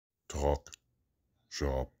talk,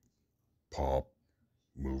 shop, pop,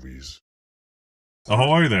 movies.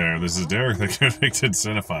 Ahoy there, this is Derek, the convicted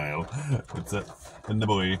cinephile. It's and the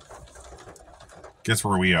boy. Guess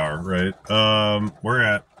where we are, right? We're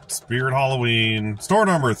at Spirit Halloween, store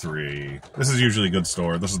number 3. This is usually a good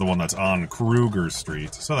store. This is the one that's on Kruger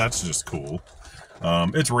Street, so that's just cool.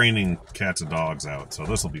 It's raining cats and dogs out, so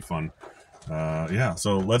this will be fun. Yeah,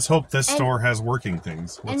 so let's hope this store has working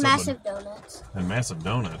things. And massive donuts. And massive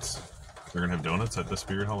donuts. They're gonna have donuts at the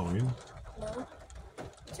Spirit Halloween? No.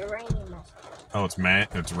 It's a raining mess. Oh, it's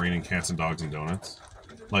raining cats and dogs and donuts?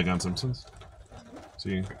 Like on Simpsons?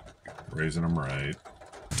 See? Raising him right.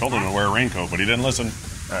 Told him to wear a raincoat, but he didn't listen.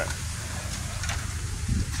 Alright.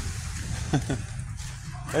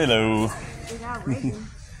 Hello.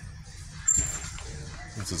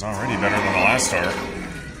 This is already better than the last store.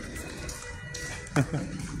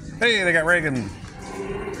 Hey, they got Reagan.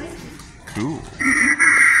 Cool.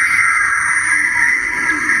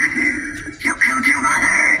 You killed your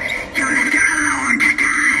mother. You left her alone to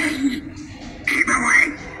die. Keep away.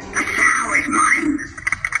 The cow is mine.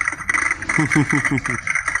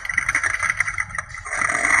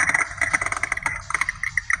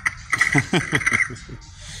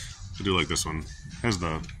 I do like this one. It has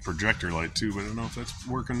the projector light too, but I don't know if that's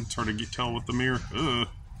working. It's hard to tell with the mirror. Ugh.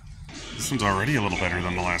 This one's already a little better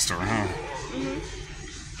than the last store, huh?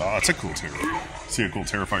 Mm-hmm. Oh, it's a cool Terrifier. See a cool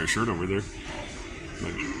Terrifier shirt over there.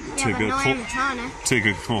 Like, Yeah, but no animatronic.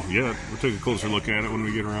 We'll take a closer look at it when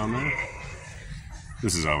we get around there.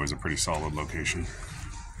 This is always a pretty solid location.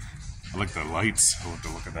 I like the lights. I'll have to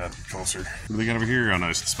look at that closer. What do they got over here? Oh,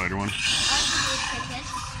 nice, the spider one.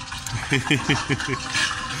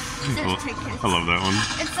 I love that one.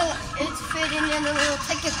 It's fitting in the little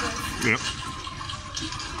ticket booth. Yep.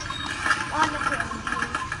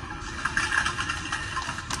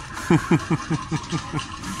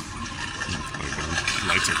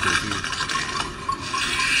 Lights are cool too.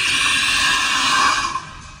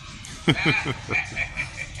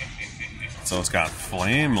 So it's got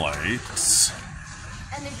flame lights.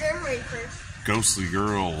 And the Grim Reaper. Ghostly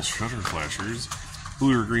girls, shutter flashers,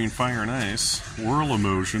 blue or green fire and ice, whirl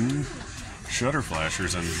emotion, shutter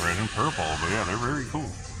flashers, and red and purple. But yeah, they're very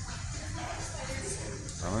cool.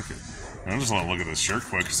 I like it. I just want to look at this shirt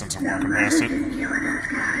quick since I'm walking past it.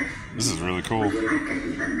 This is really cool.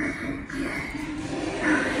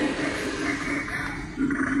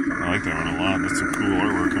 I like that one a lot. That's some cool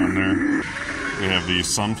artwork on there. They have these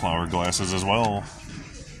sunflower glasses as well.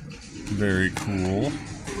 Very cool.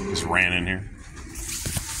 Just ran in here.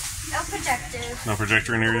 No projector. No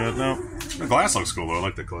projector in here yet? No. The glass looks cool though. I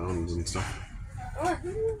like the clowns and stuff.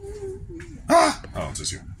 Ah! Oh, it's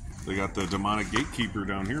just you. They got the demonic gatekeeper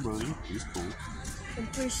down here, buddy. He's cool. The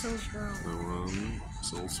Three Souls Girl.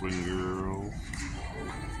 Soul Swing Girl.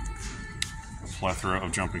 A plethora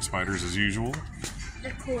of jumping spiders as usual.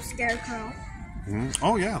 The cool Scarecrow.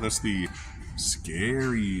 Oh yeah, that's the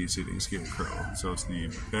scary sitting Scarecrow. So it's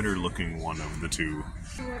the better looking one of the two.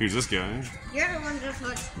 Here's this guy. You're the one that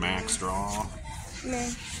looks Max Straw.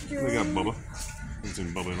 Max Straw. We got Bubba. I haven't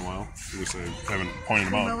seen Bubba in a while. At least I haven't pointed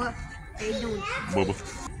him out. Bubba. How you doing? Bubba.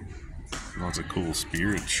 Lots of cool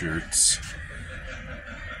spirit shirts.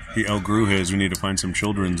 He outgrew his. We need to find some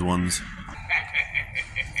children's ones.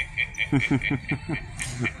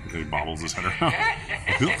 He bobbles his head around.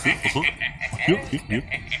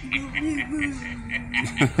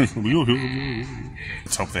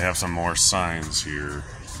 Let's hope they have some more signs here.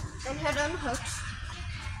 And head on hooks.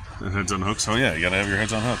 Heads on hooks? Oh yeah, you gotta have your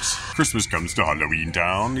heads on hooks. Christmas comes to Halloween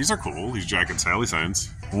Town. These are cool. These Jack and Sally signs.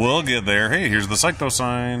 We'll get there. Hey, here's the Psycho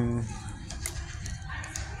sign.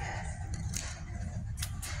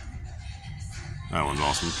 That one's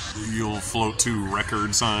awesome. You'll float to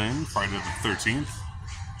record sign. Friday the 13th.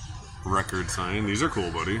 Record sign. These are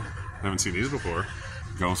cool, buddy. Haven't seen these before.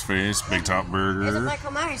 Ghostface, Big Top Burger. It's a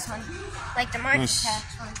Michael Myers one. Like the Mars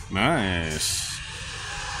Attacks one. Nice.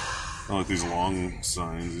 I like these long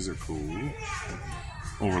signs. These are cool.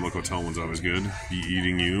 Overlook Hotel one's always good. Be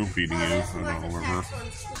eating you, feeding you. I don't know, whatever.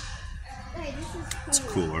 It's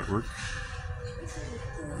cool artwork.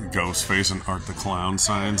 Ghostface and Art the Clown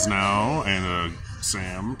signs now, and a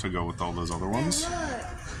Sam to go with all those other ones.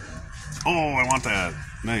 Oh, I want that.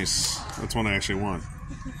 Nice. That's one I actually want.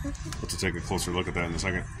 I'll have to take a closer look at that in a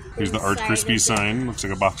second. Here's the Art Crispy sign. Looks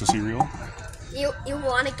like a box of cereal. You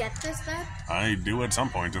want to get this, Dad? I do at some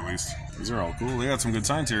point, at least. These are all cool. They got some good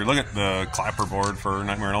signs here. Look at the clapperboard for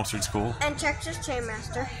Nightmare on Elm Street's cool. And Texas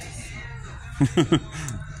Chainmaster.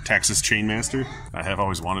 Texas Chainmaster. I have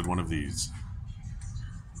always wanted one of these.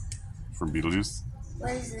 From Beetlejuice.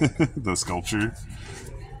 What is it? The sculpture.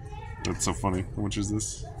 That's so funny. How much is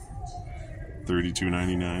this?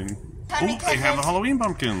 $32.99. Oh, they have a Halloween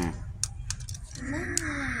pumpkin.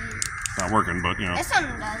 Not working, but you know. This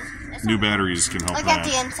one does. New batteries can help Look that. at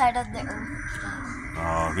the inside of the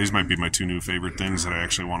earth. These might be my two new favorite things that I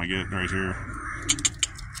actually want to get right here.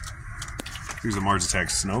 Here's the Mars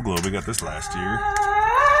Attacks Snow Globe. We got this last year.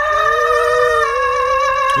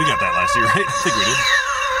 We got that last year, right? I think we did.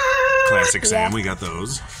 Classic Sam, we got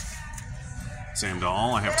those. Sam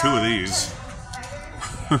doll, I have two of these.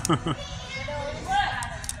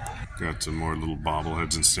 Got some more little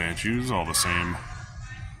bobbleheads and statues, all the same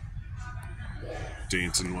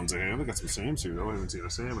dancing ones I have. I got some Sams here though. I haven't seen a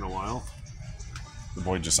Sam in a while. The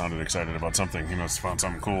boy just sounded excited about something. He must have found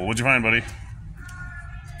something cool. What'd you find, buddy?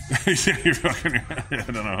 You're fucking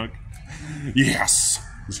head on a hook. Yes!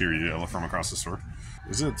 Just hear you yell from across the store.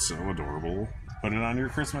 Is it so adorable? Put it on your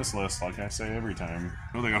Christmas list, like I say every time.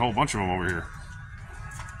 Oh, they got a whole bunch of them over here.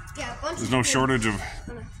 Yeah, a bunch. There's no shortage of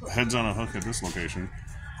heads on a hook at this location.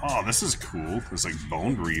 Oh, this is cool. This like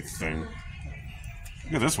bone wreath thing.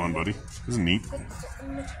 Look at this one, buddy. This is neat.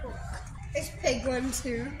 There's pig one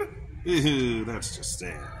too. Ew, that's just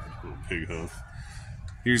sad. Little pig hoof.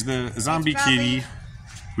 Here's the zombie kitty.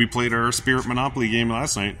 We played our Spirit Monopoly game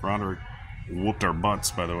last night. Roderick whooped our butts,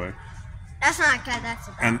 by the way. That's not a cat, that's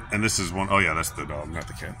a dog. And this is one oh yeah, that's the dog, not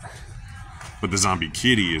the cat. But the zombie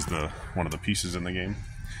kitty is the one of the pieces in the game.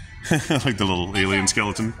 Like the little alien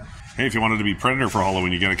skeleton. Hey, if you wanted to be Predator for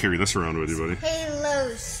Halloween, you gotta carry this around with you, buddy. Hello,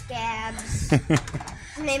 Scabs.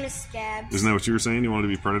 His name is Scabs. Isn't that what you were saying? You wanted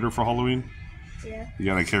to be Predator for Halloween? Yeah. You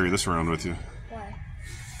gotta carry this around with you. Why?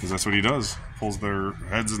 Because that's what he does. Pulls their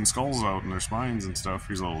heads and skulls out and their spines and stuff.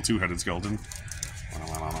 He's a little two-headed skeleton.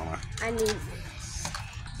 I need.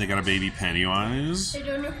 They got a baby Pennywise. I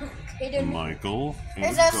don't know. I don't know. Michael. And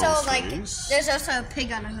There's also there's also a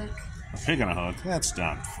pig on a hook. a pig on a hook. That's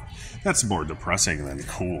not. That's more depressing than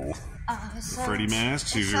cool. The Freddy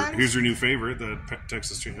masks. Here's your new favorite, the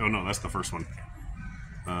Texas Chain. Oh no, that's the first one.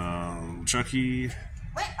 Chucky.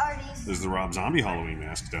 What are these? There's the Rob Zombie Halloween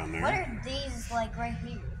mask down there. What are these like right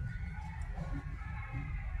here?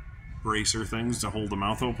 Bracer things to hold the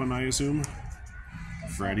mouth open, I assume.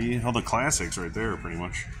 Freddy. All the classics right there, pretty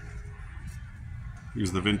much.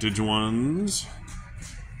 Here's the vintage ones.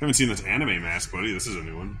 Haven't seen this anime mask, buddy. This is a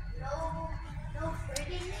new one. No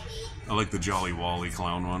Freddy. I like the Jolly Wally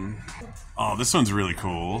clown one. Oh, this one's really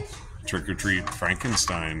cool. Trick or Treat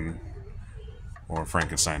Frankenstein. Or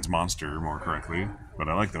Frankenstein's monster, more correctly. But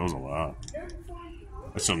I like those a lot.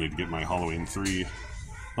 I still need to get my Halloween 3.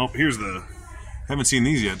 Oh, here's the... Haven't seen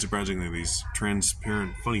these yet. Surprisingly, these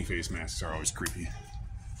transparent funny face masks are always creepy.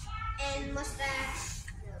 And mustache.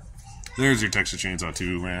 There's your Texas Chainsaw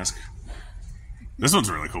 2 mask. This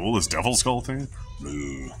one's really cool. This devil skull thing.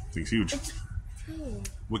 Ooh, thing's huge.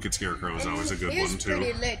 Wicked Scarecrow is always a good one, too.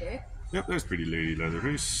 Pretty lady. Yep, there's Pretty Lady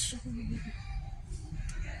Leatherface.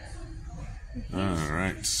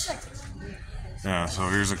 Alright. Yeah, so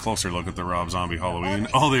here's a closer look at the Rob Zombie Halloween.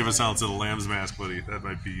 Oh, they have a Silence of the Lambs mask, buddy. That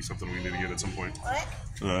might be something we need to get at some point. What?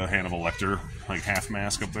 The Hannibal Lecter, like half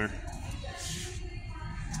mask up there.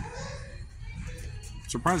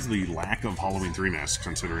 Surprised the lack of Halloween 3 masks,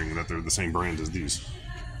 considering that they're the same brand as these.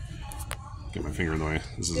 Get my finger in the way.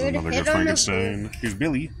 This is another good Frankenstein. Here's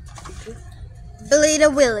Billy. Billy the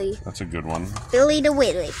Willy. That's a good one. Billy the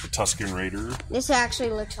Willy. The Tuscan Raider. This actually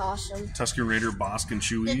looks awesome. Tuscan Raider, Bosk, and The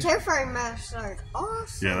Chewie. terrifying masks are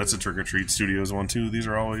awesome. Yeah, that's a Trick or Treat Studios one too. These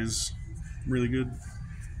are always really good.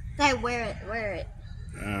 Hey, wear it, wear it.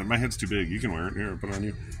 My head's too big. You can wear it. Here, put it on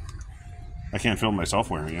you. I can't film myself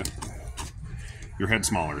wearing it. Your head's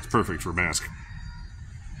smaller. It's perfect for mask.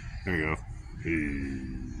 There you go.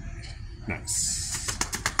 Hey. Nice.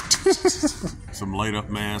 Some light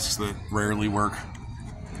up masks that rarely work.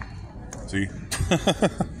 See?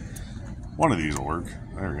 One of these will work.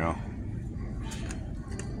 There we go.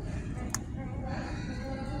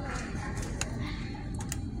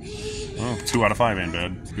 Well, 2 out of 5 ain't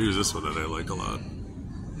bad. Here's this one that I like a lot.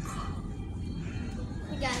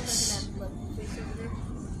 You guys looking at Leatherface over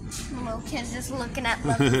there? Little kid's just looking at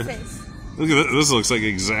Leatherface. Look at this. This looks like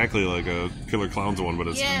exactly like a Killer Clowns one, but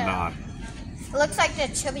it's not. It looks like the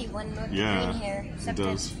chubby one with green hair. It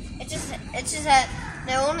does. It's just that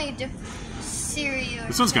the only serial.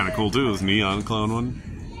 This one's kind of cool too. This neon clown one.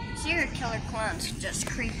 Serial killer clowns are just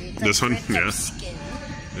creepy. It's This like one? ripped up Yeah. Skin.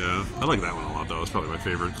 Yeah, I like that one a lot though. It's probably my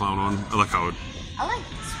favorite clown one. I like how I like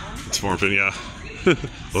this one. it's formed. Yeah.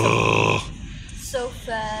 Oh. So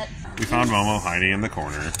fat. We found Momo hiding in the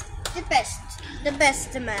corner. The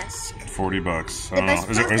best mask. $40. I The don't know. best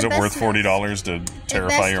Is prop, it the worth best $40 to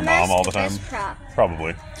terrify best your mom mask, all the the time? best prop.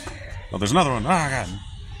 Probably. Well, there's another one. Oh god.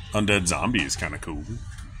 Undead Zombie is kind of cool.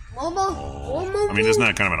 Momo. I mean, isn't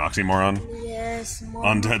that kind of an oxymoron? Yes, Momo.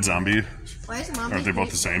 Undead zombie. Why is Mom Aren't they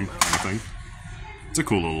both the same kind of thing? It's a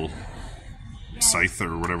cool little scythe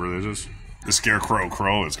or whatever it is. The Scarecrow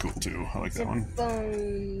Crow is cool too. I like that one.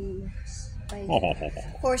 Bone. Like, Oh.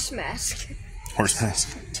 horse mask. Horse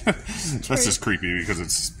mask. That's just creepy because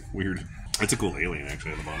it's weird. It's a cool alien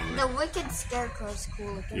actually at the bottom. The Wicked Scarecrow's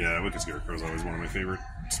cool looking. Yeah, Wicked Scarecrow is always one of my favorite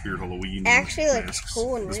Spirit Halloween Actually looks masks.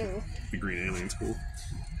 cool and real. The green alien's cool.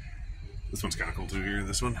 This one's kind of cool too here.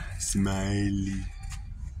 This one. Smiley.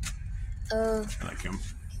 Oh, I like him.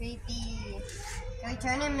 creepy. Can we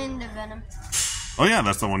turn him into Venom? Oh yeah,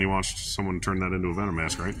 that's the one you watched. Someone turn that into a Venom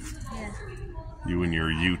mask, right? Yeah. You and your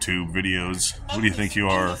YouTube videos. What do you think you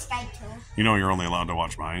are? This guy too. You know you're only allowed to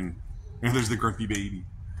watch mine. And there's the grumpy baby.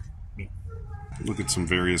 Look at some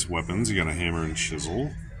various weapons. You got a hammer and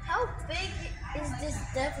chisel. How big is this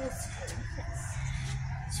devil's?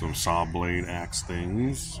 Some saw blade axe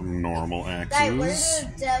things. Some normal Guy, where axes.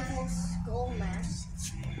 did the devil's skull mask?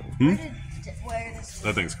 Hmm? Where this?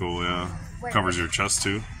 That thing's cool, yeah. Where- Covers your chest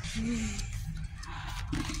too.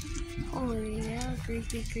 Oh yeah,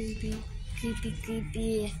 creepy.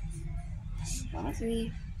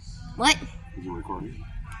 What? Is you recording?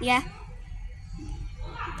 Yeah.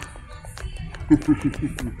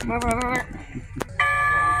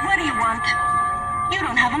 What do you want? You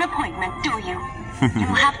don't have an appointment, do you?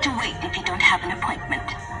 You'll have to wait if you don't have an appointment.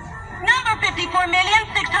 Number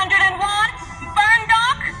 54,601, Burn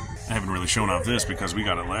Dock? I haven't really shown off this because we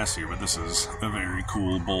got it last year, but this is a very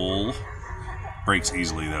cool bowl. Breaks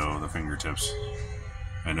easily though, the fingertips.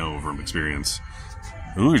 I know from experience.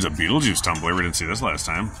 Ooh, there's a Beetlejuice tumbler. We didn't see this last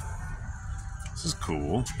time. This is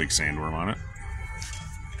cool. Big sandworm on it.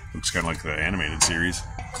 Looks kind of like the animated series.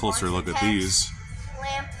 Closer look at these.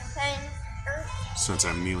 Lamp thing. Since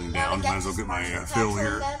I'm kneeling down, might as well get my fill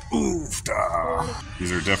here. Oof, da.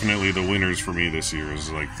 These are definitely the winners for me this year.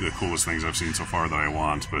 Is like the coolest things I've seen so far that I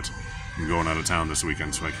want, but I'm going out of town this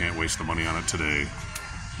weekend, so I can't waste the money on it today.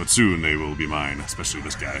 But soon they will be mine, especially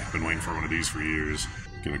this guy. I've been waiting for one of these for years.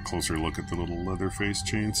 Get a closer look at the little Leatherface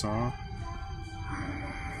chainsaw.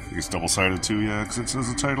 I think it's double-sided too, yeah, because it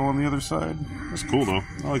says the title on the other side. That's cool though.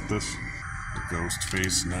 I like this. The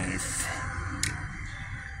Ghostface knife.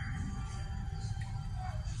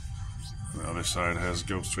 The other side has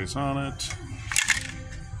Ghostface on it.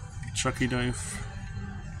 Chucky knife.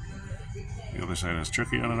 The other side has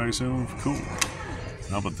Chucky on it, I assume. Cool.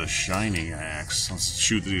 How about the Shining axe? Let's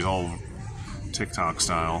shoot these all TikTok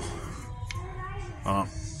style.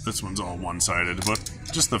 This one's all one-sided, but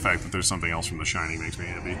just the fact that there's something else from The Shining makes me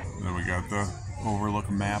happy. Then we got the Overlook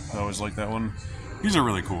map. I always like that one. These are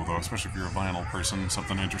really cool, though, especially if you're a vinyl person.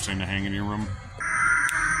 Something interesting to hang in your room.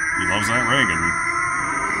 He loves that Reagan.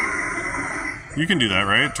 You can do that,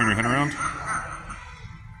 right? Turn your head around.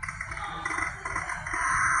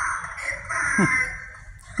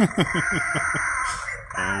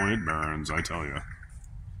 Oh, it burns, I tell ya.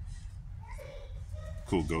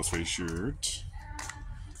 Cool Ghostface shirt.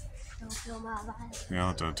 Don't feel my vibe. Yeah, I'll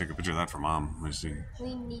have to take a picture of that for Mom. Let me see.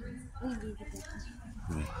 We need to get this.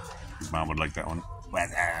 Mom would like that one.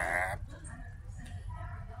 What's up?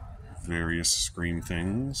 Various Scream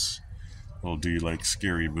things. Well, do you like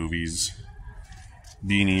scary movies?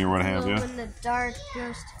 Beanie or what have you? Glow in the dark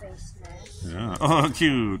ghost face mask. Yeah. Oh,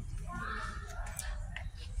 cute.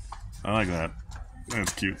 I like that.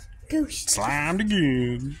 That's cute. Ghost. Slimed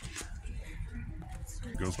again.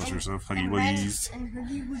 Ghostbuster stuff. Huggy Wuggies. And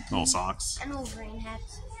Huggy Wuggies. Little socks. And Wolverine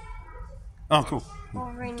hats. Oh, cool.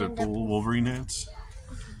 Wolverine and Deadpool, Deadpool. Wolverine hats.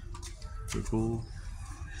 They're cool.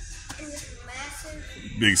 And this massive.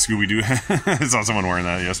 Big Scooby-Doo hat. I saw someone wearing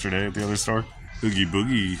that yesterday at the other store. Oogie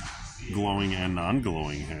Boogie glowing and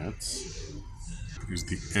non-glowing hats. Here's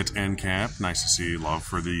the It end cap. Nice to see love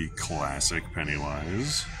for the classic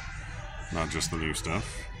Pennywise. Not just the new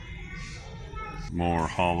stuff. More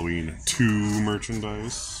Halloween 2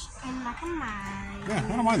 merchandise. And Michael Myers. Yeah,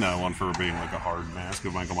 I don't mind that one for being like a hard mask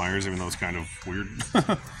of Michael Myers, even though it's kind of weird.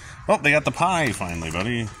 Oh, they got the pie finally,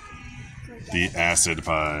 buddy. The acid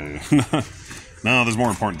pie. No, there's more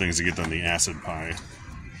important things to get than the acid pie.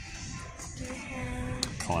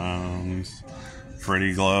 Clowns.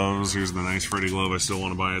 Freddy gloves. Here's the nice Freddy glove I still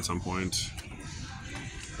want to buy at some point.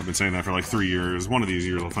 I've been saying that for like 3 years. One of these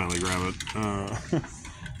years I'll finally grab it.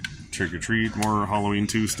 Trick or treat. More Halloween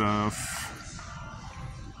 2 stuff.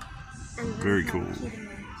 Very cool.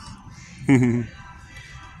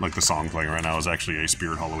 Like the song playing right now is actually a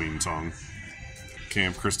Spirit Halloween song.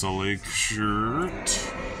 Camp Crystal Lake shirt.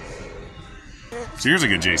 So here's a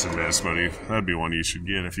good Jason mask, buddy. That'd be one you should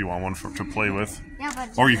get if you want one to play with. Yeah,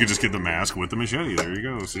 but Or you could just get the mask with the machete. There you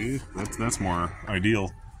go. See? That's more ideal.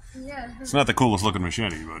 Yeah. It's not the coolest looking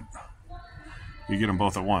machete, but you get them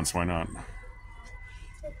both at once. Why not?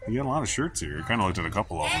 You got a lot of shirts here. I kind of looked at a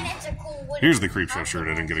couple of them. And it's a cool wooden Here's the Creepshow shirt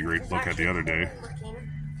I hockey didn't get a great mask. look at the other day. It's actually cool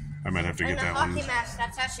looking. I might have to get And the that hockey one. mask,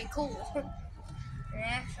 that's actually cool.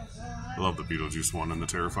 I love the Beetlejuice one and the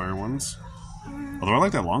Terrifier ones. Although I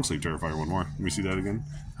like that long sleeve Terrifier one more. Let me see that again.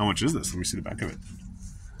 How much is this? Let me see the back of it.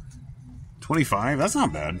 25? That's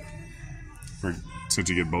not bad. Since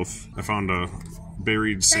you get both. I found a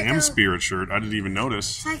buried Sam Psycho. Spirit shirt. I didn't even notice.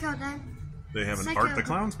 Psycho, Dad. They have an Psycho. Art the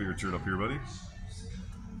Clown Spirit shirt up here, buddy.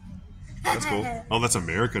 That's cool. Oh, that's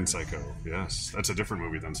American Psycho. Yes, that's a different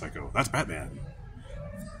movie than Psycho. That's Batman.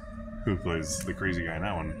 Who plays the crazy guy in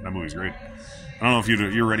that one? That movie's great. I don't know if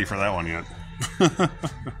you're ready for that one yet.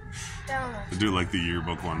 I do like the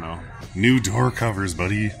yearbook one, though. New door covers,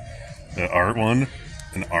 buddy. The art one.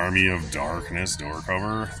 An Army of Darkness door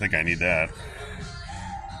cover. I think I need that.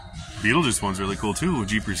 Beetlejuice one's really cool, too.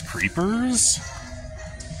 Jeepers Creepers.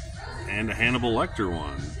 And a Hannibal Lecter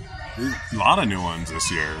one. A lot of new ones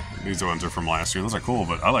this year. These ones are from last year. Those are cool,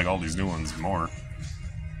 but I like all these new ones more.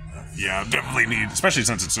 Yeah, definitely need, especially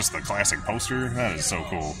since it's just the classic poster. That is so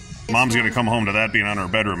cool. Mom's gonna come home to that being on her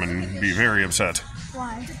bedroom and be very upset.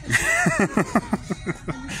 Why?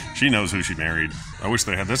 She knows who she married. I wish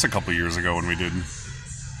they had this a couple years ago when we did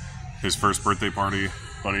his first birthday party,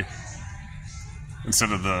 buddy.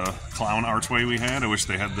 Instead of the clown archway we had, I wish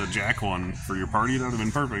they had the Jack one for your party. That would have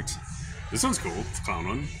been perfect. This one's cool. It's a clown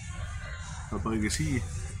one. How big is he?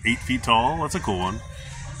 8 feet tall. That's a cool one.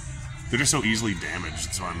 They're just so easily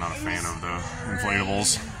damaged, so I'm not a fan of the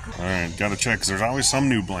inflatables. Alright, gotta check, because there's always some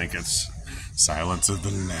new blankets. Silence of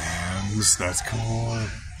the Lambs. That's cool.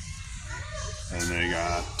 And they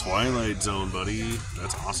got Twilight Zone, buddy.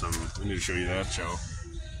 That's awesome. I need to show you that show.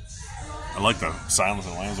 I like the Silence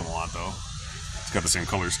of the Lambs one a lot, though. It's got the same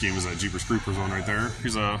color scheme as that Jeepers Creepers one right there.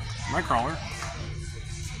 Here's a Nightcrawler.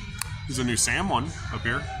 There's a new Sam one up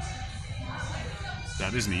here.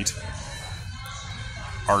 That is neat.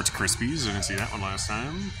 Art Krispies. I didn't see that one last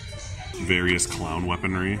time. Various clown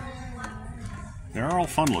weaponry. They're all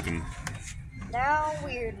fun looking. They're all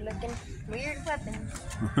weird looking. Weird weapons.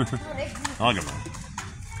 I like them though.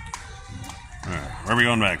 Alright, where are we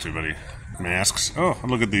going back to, buddy? Masks. Oh,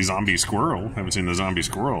 look at the zombie squirrel. Haven't seen the zombie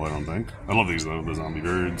squirrel, I don't think. I love these though, the zombie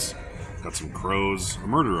birds. Got some crows. A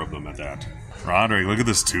murder of them at that. Roderick, look at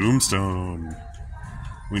this tombstone.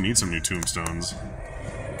 We need some new tombstones.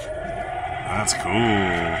 That's cool.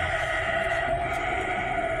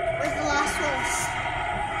 Where's the last one?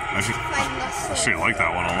 I actually like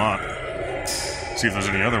that one a lot. See if there's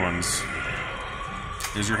any other ones.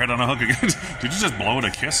 Is your head on a hook again? Did you just blow it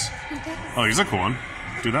a kiss? Oh, here's a cool one.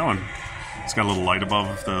 Do that one. It's got a little light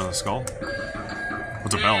above the skull.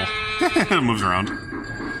 What's a bell? It moves around.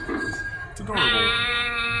 It's adorable.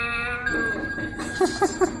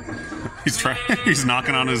 He's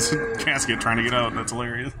knocking on his casket trying to get out. That's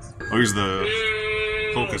hilarious. Oh, here's the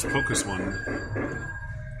Hocus Pocus one.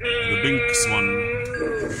 The Binks one.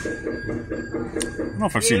 I don't know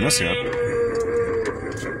if I've seen this yet.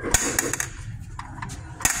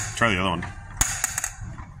 Try the other one.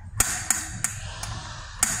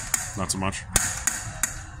 Not so much.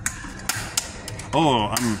 Oh,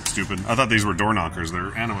 I'm stupid. I thought these were door knockers.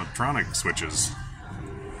 They're animatronic switches.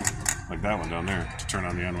 Like that one down there to turn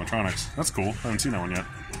on the animatronics. That's cool. I haven't seen that one yet.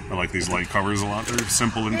 I like these light covers a lot. They're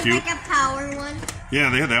simple and There's cute. like a power one. Yeah,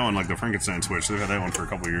 they had that one, like the Frankenstein switch. They've had that one for a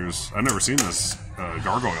couple of years. I've never seen this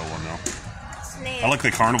gargoyle one, though. Snake. I like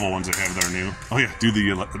the carnival ones they have that are new. Oh, yeah, do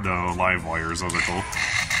the live wires. Those are cool.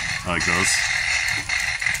 I like those.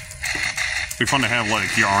 It'd be fun to have,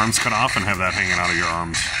 like, your arms cut off and have that hanging out of your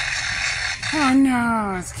arms. Oh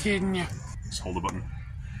no, it's kidding you. Just hold the button.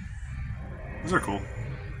 Those are cool.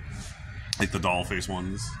 Like the doll face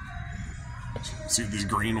ones. Let's see what these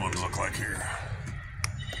green ones look like here.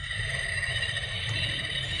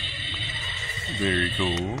 Very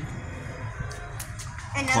cool.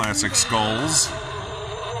 Classic skulls.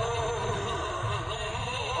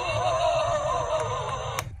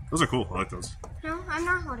 Those are cool. I like those. No, I'm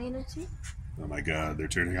not holding it. See? Oh my god, they're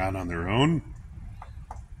turning on their own?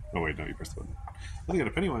 Oh wait, no, you pressed the button. Oh, they got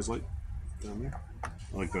a Pennywise light down there.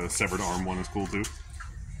 I like the severed arm one, is cool too.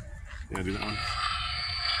 Yeah, do that one.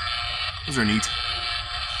 Those are neat.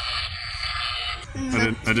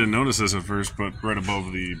 I didn't notice this at first, but right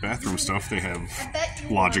above the bathroom stuff, they have,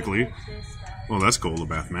 logically, well, that's cool, the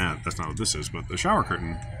bath mat. That's not what this is, but the shower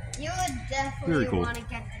curtain. You would definitely Very cool. want to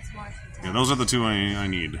get this Martian tower. Yeah, those are the two I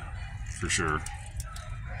need, for sure.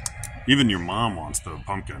 Even your mom wants the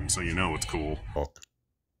pumpkin, so you know it's cool. Buck,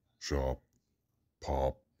 shop,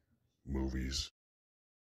 pop, movies.